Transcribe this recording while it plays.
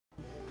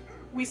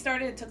We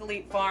started Took a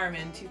Leap Farm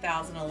in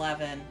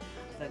 2011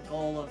 with the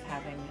goal of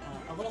having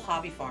a little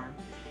hobby farm.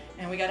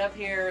 And we got up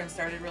here and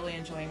started really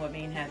enjoying what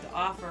Maine had to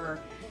offer,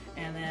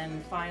 and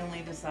then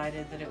finally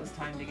decided that it was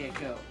time to get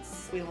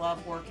goats. We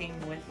love working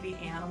with the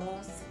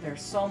animals. They're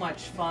so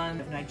much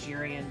fun.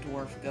 Nigerian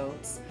dwarf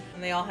goats.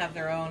 And they all have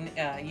their own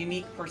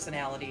unique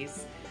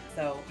personalities.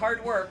 So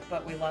hard work,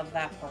 but we love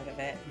that part of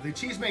it. The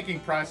cheese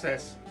making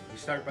process, we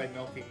start by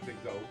milking the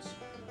goats.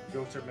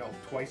 Goats are milked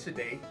twice a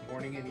day,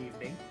 morning and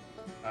evening.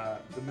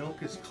 The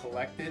milk is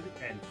collected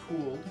and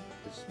cooled,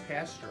 it's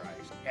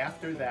pasteurized.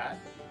 After that,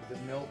 the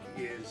milk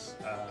is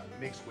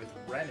mixed with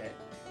rennet,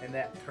 and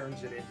that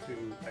turns it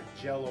into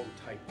a jello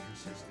type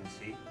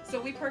consistency. So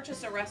we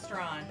purchased a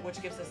restaurant,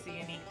 which gives us the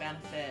unique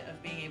benefit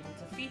of being able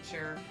to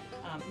feature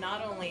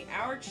not only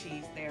our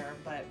cheese there,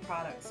 but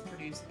products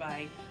produced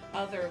by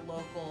other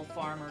local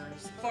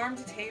farmers. Farm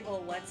to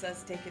Table lets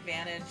us take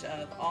advantage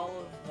of all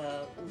of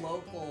the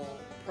local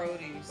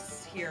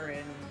produce here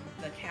in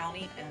the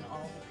county and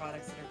all of the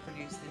products that are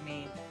produced in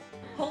Maine.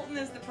 Houlton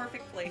is the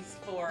perfect place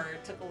for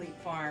Took a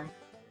Leap Farm.